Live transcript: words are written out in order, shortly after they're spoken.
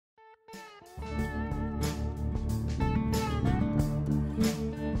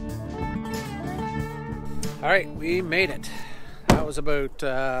All right, we made it. That was about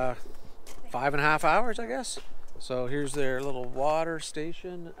 5.5 hours, I guess. So here's their little water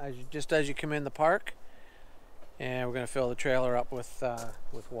station just as you come in the park, and we're gonna fill the trailer up with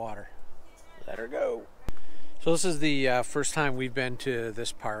water. Let her go. So this is the first time we've been to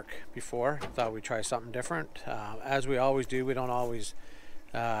this park before. Thought we'd try something different. As we always do, we don't always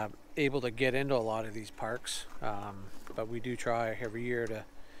able to get into a lot of these parks, but we do try every year to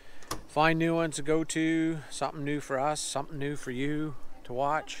find new ones to go to, something new for us, something new for you to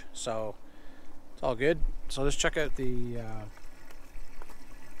watch. So it's all good. So let's check out the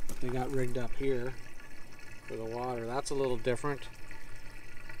what they got rigged up here for the water. That's a little different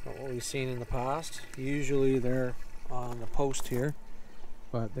from what we've seen in the past. Usually they're on the post here,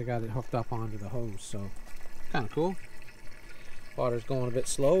 but they got it hooked up onto the hose, so kind of cool. Water's going a bit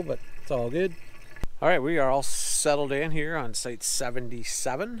slow, but it's all good. All right, we are all settled in here on site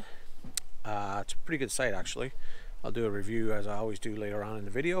 77. It's a pretty good site, actually. I'll do a review as I always do later on in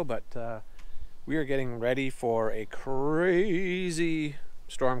the video, but we are getting ready for a crazy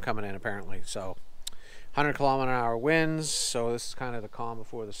storm coming in apparently. So 100-kilometer-an-hour winds, so this is kind of the calm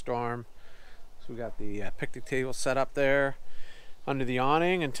before the storm. So we got the picnic table set up there under the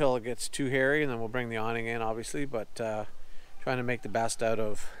awning until it gets too hairy, and then we'll bring the awning in obviously, but trying to make the best out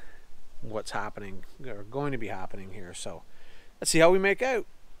of what's happening or going to be happening here. So let's see how we make out.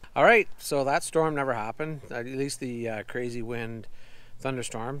 All right, so that storm never happened, at least the crazy wind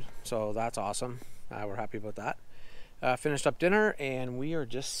thunderstorm, so that's awesome. We're happy about that. Finished up dinner and we are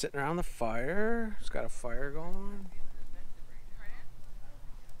just sitting around the fire. It's got a fire going.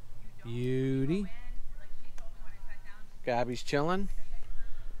 Beauty. Gabby's chilling.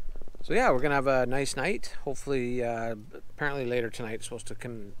 So yeah, we're gonna have a nice night. Hopefully, apparently later tonight it's supposed to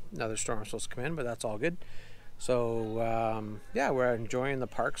come, another storm supposed to come in, but that's all good. So yeah, we're enjoying the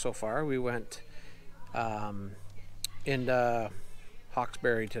park so far. We went into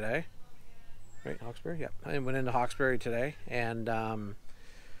Hawkesbury today. Right, Hawkesbury? Yeah, I went into Hawkesbury today and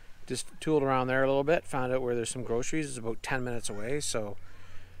just tooled around there a little bit. Found out where there's some groceries. It's about 10 minutes away, so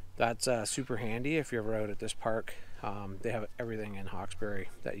that's super handy if you're ever out at this park. They have everything in Hawkesbury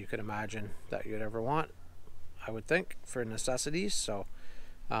that you could imagine that you'd ever want, I would think, for necessities. So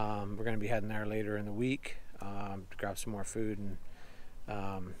we're going to be heading there later in the week to grab some more food and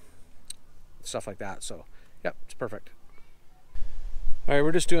stuff like that. So yep, it's perfect. All right,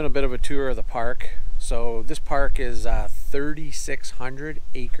 we're just doing a bit of a tour of the park. So this park is 3,600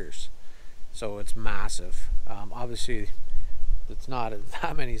 acres, so it's massive. Obviously it's not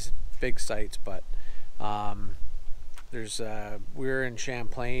that many big sites, but there's we're in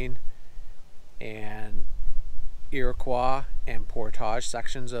Champlain and Iroquois and Portage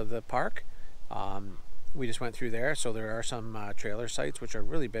sections of the park. We just went through there, so there are some trailer sites which are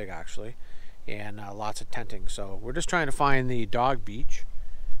really big actually, and lots of tenting. So we're just trying to find the dog beach,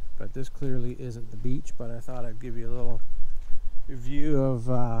 but this clearly isn't the beach, but I thought I'd give you a little view of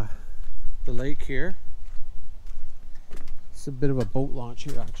the lake here. It's a bit of a boat launch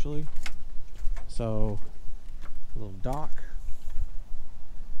here actually, so a little dock,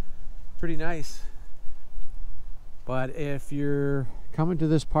 pretty nice. But if you're coming to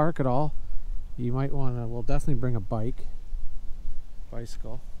this park at all, you might want to, well, definitely bring a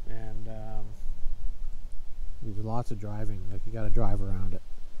bicycle, and there's lots of driving, like you got to drive around it.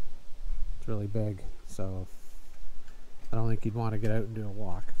 It's really big, so I don't think you'd want to get out and do a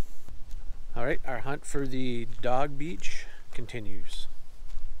walk. All right, our hunt for the dog beach continues.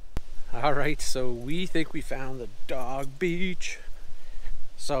 All right, so we think we found the dog beach.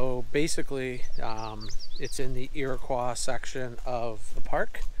 So basically it's in the Iroquois section of the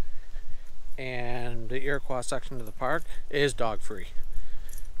park, and the Iroquois section of the park is dog free,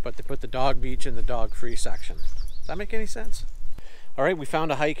 but they put the dog beach in the dog free section. Does that make any sense? All right, we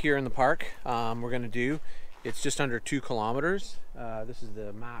found a hike here in the park. We're gonna do, it's just under 2 kilometers. This is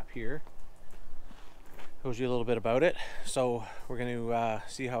the map here, shows you a little bit about it. So we're gonna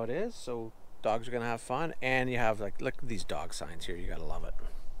see how it is. So dogs are gonna have fun, and you have, like, look at these dog signs here, you gotta love it.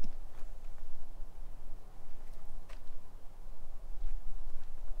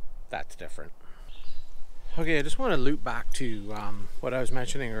 That's different. Okay, I just want to loop back to what I was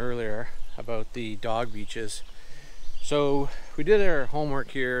mentioning earlier about the dog beaches. So we did our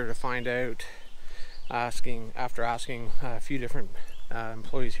homework here to find out, after asking a few different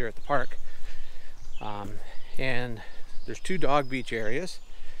employees here at the park, and there's 2 dog beach areas,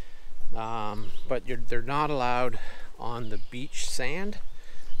 but they're not allowed on the beach sand,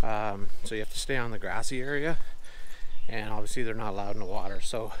 so you have to stay on the grassy area, and obviously they're not allowed in the water.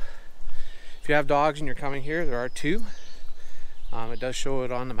 So if you have dogs and you're coming here, there are 2. It does show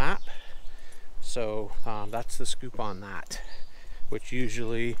it on the map. So that's the scoop on that, which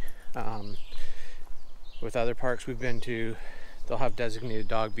usually with other parks we've been to, they'll have designated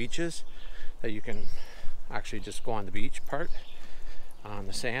dog beaches that you can actually just go on the beach part on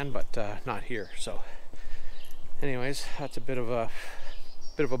the sand, but not here. So anyways, that's a bit of a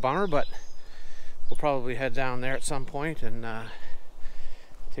bummer, but we'll probably head down there at some point and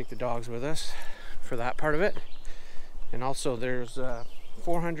take the dogs with us for that part of it. And also there's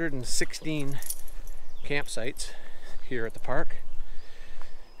 416 campsites here at the park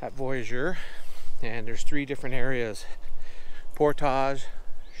at Voyageur, and there's 3 different areas: Portage,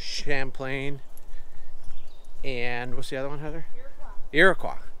 Champlain, and what's the other one, Heather?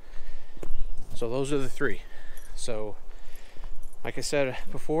 Iroquois. So those are the 3. So like I said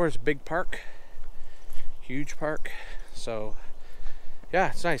before, it's a big park, huge park. So yeah,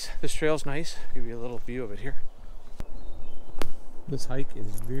 it's nice. This trail's nice. I'll give you a little view of it here. This hike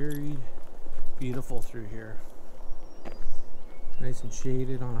is very beautiful through here. It's nice and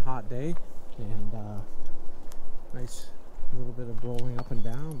shaded on a hot day, and nice little bit of rolling up and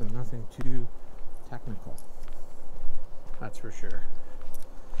down, but nothing too technical. That's for sure.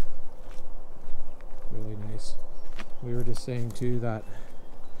 Really nice. We were just saying too that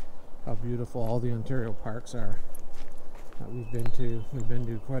how beautiful all the Ontario parks are that we've been to. We've been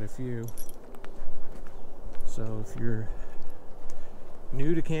to quite a few. So if you're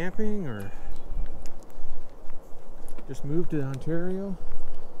new to camping or just moved to Ontario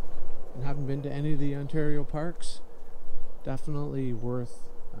and haven't been to any of the Ontario parks, definitely worth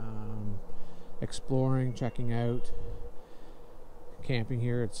exploring, checking out. Camping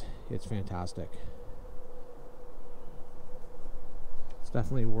here, it's fantastic. It's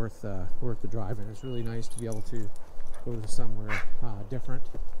definitely worth the drive, and it's really nice to be able to go to somewhere different.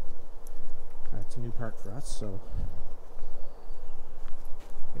 It's a new park for us, so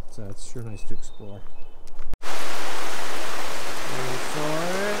it's sure nice to explore. Wait for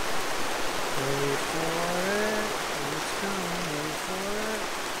it. Wait for it. It's coming. Wait for it.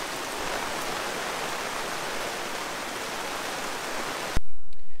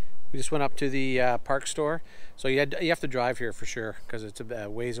 We just went up to the park store. So you have to drive here for sure, because it's a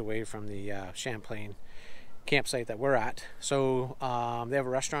ways away from the Champlain campsite that we're at. So they have a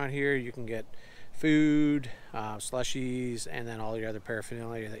restaurant here. You can get food, slushies, and then all your other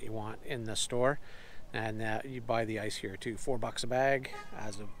paraphernalia that you want in the store. And you buy the ice here too, $4 a bag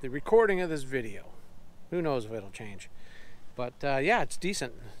as of the recording of this video. Who knows if it'll change. But yeah, it's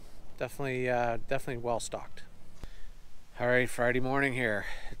decent. Definitely well stocked. All right, Friday morning here.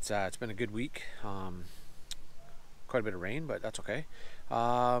 It's been a good week. Quite a bit of rain, but that's okay.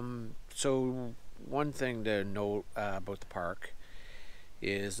 So one thing to note about the park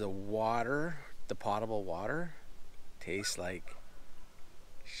is the water, the potable water, tastes like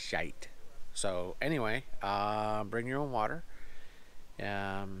shite. So anyway, bring your own water.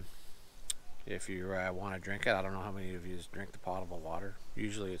 If you want to drink it, I don't know how many of you drink the potable water.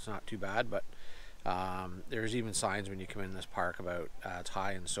 Usually it's not too bad, but there's even signs when you come in this park about it's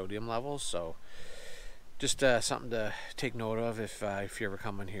high in sodium levels. So just something to take note of if you're ever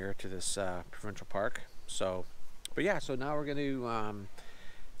coming here to this provincial park. So, but yeah, so now we're going to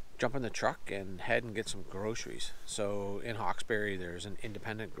jump in the truck and head and get some groceries. So in Hawkesbury there's an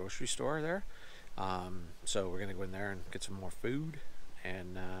independent grocery store there, so we're gonna go in there and get some more food,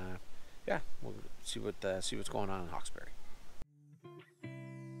 and yeah, we'll see what's going on in Hawkesbury.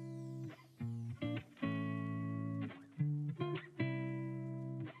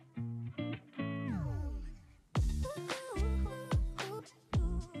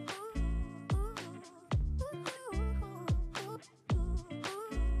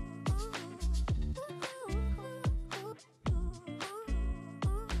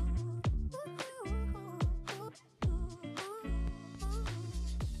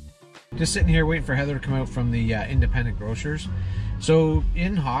 Just sitting here waiting for Heather to come out from the independent grocers. So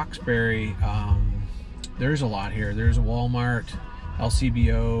in Hawkesbury, there's a lot here. There's a Walmart,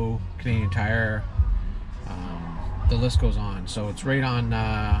 LCBO, Canadian Tire, the list goes on. So it's right on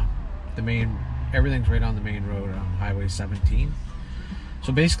the main, everything's right on the main road on Highway 17.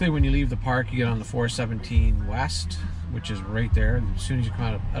 So basically when you leave the park, you get on the 417 West, which is right there. As soon as you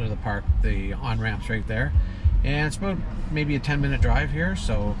come out of the park, the on-ramp's right there. And it's about maybe a 10-minute drive here.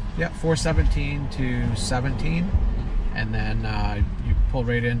 So yeah, 417 to 17, and then you pull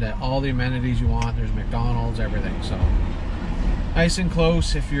right into all the amenities you want. There's McDonald's, everything. So nice and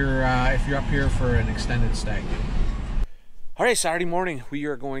close if you're up here for an extended stay. All right, Saturday morning we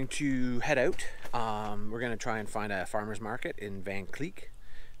are going to head out. We're going to try and find a farmer's market in Van Cleek.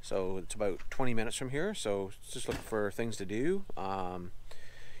 So it's about 20 minutes from here. So just looking for things to do.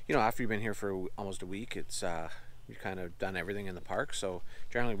 you know, after you've been here for almost a week, it's you've kind of done everything in the park. So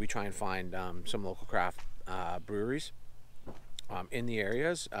generally we try and find some local craft breweries in the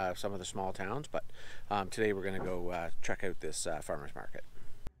areas, some of the small towns, but today we're going to go check out this farmers market.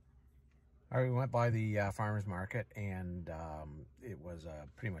 All right, we went by the farmers market, and it was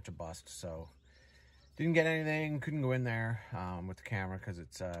pretty much a bust, so didn't get anything, couldn't go in there with the camera because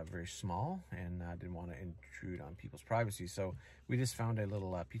it's very small, and didn't want to intrude on people's privacy, so we just found a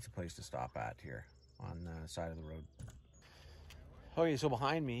little pizza place to stop at here on the side of the road. Okay, so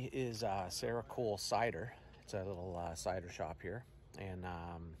behind me is Sarah Cole Cider. It's a little cider shop here, and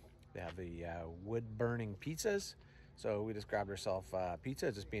they have the wood-burning pizzas. So we just grabbed ourselves pizza.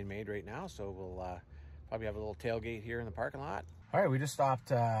 It's just being made right now, so we'll probably have a little tailgate here in the parking lot. All right, we just stopped.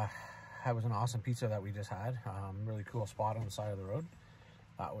 That was an awesome pizza that we just had. Really cool spot on the side of the road.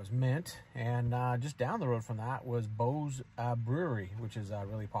 That was mint, and just down the road from that was Beau's Brewery, which is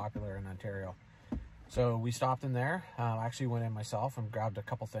really popular in Ontario. So we stopped in there. I actually went in myself and grabbed a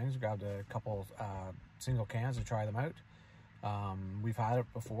couple things. Grabbed a couple single cans to try them out. We've had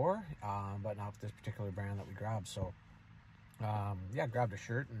it before, but not this particular brand that we grabbed. So yeah, grabbed a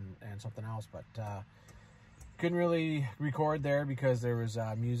shirt and something else, but couldn't really record there because there was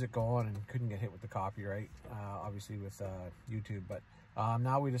music going and couldn't get hit with the copyright, obviously with YouTube. But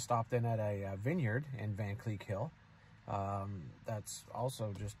now we just stopped in at a vineyard in Van Cleek Hill. That's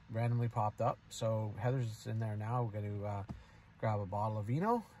also just randomly popped up. So Heather's in there now. We're going to grab a bottle of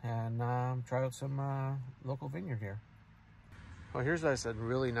vino and try out some local vineyard here. Well, here's a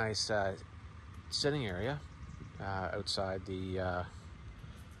really nice sitting area outside the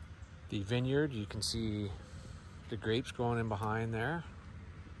vineyard. You can see the grapes growing in behind there,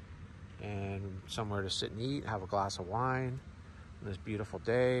 and somewhere to sit and eat, have a glass of wine on this beautiful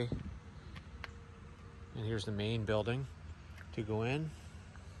day. And here's the main building to go in.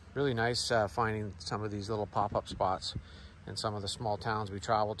 Really nice finding some of these little pop-up spots in some of the small towns we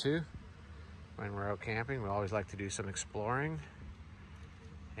travel to when we're out camping. We always like to do some exploring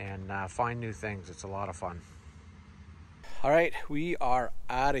and find new things. It's a lot of fun. All right, we are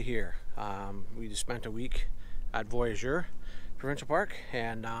out of here. We just spent a week at Voyageur Provincial Park,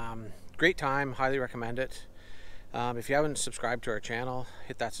 and great time. Highly recommend it. If you haven't subscribed to our channel,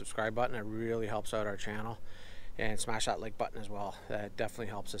 hit that subscribe button. It really helps out our channel, and smash that like button as well. That definitely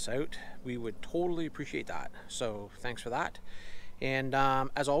helps us out. We would totally appreciate that, so thanks for that. And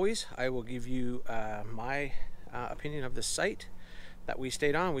as always, I will give you my opinion of the site that we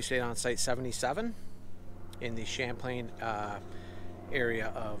stayed on. We stayed on site 77 in the Champlain area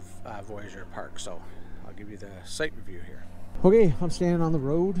of Voyageur Park. So I'll give you the site review here. Okay, I'm standing on the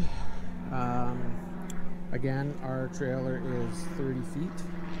road. Again, our trailer is 30 feet.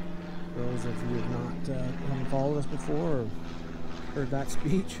 Those of you who haven't followed us before or heard that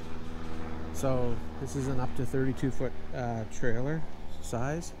speech. So this is an up to 32-foot trailer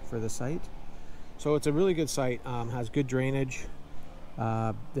size for the site. So it's a really good site. Has good drainage.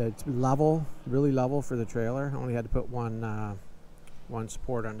 It's level, really level for the trailer. I only had to put one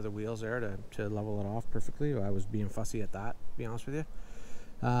support under the wheels there to level it off perfectly. I was being fussy at that, to be honest with you.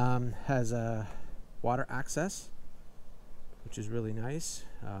 Has a water access, which is really nice.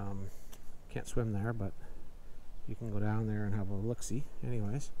 Can't swim there, but you can go down there and have a look-see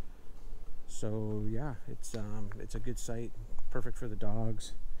anyways. So yeah, it's a good site, perfect for the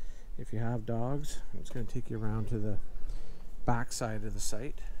dogs. If you have dogs, I'm just going to take you around to the back side of the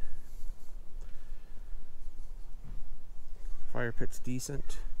site. Fire pit's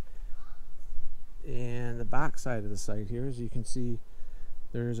decent, and the back side of the site here, as you can see,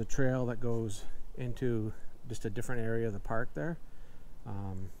 there's a trail that goes into just a different area of the park there,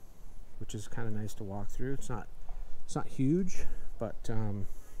 which is kind of nice to walk through. It's not huge, but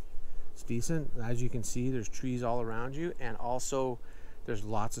it's decent. As you can see, there's trees all around you, and also there's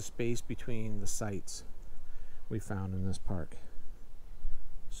lots of space between the sites we found in this park.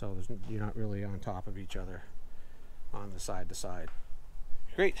 So you're not really on top of each other on the side to side.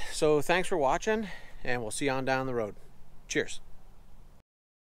 Great, so thanks for watching, and we'll see you on down the road. Cheers.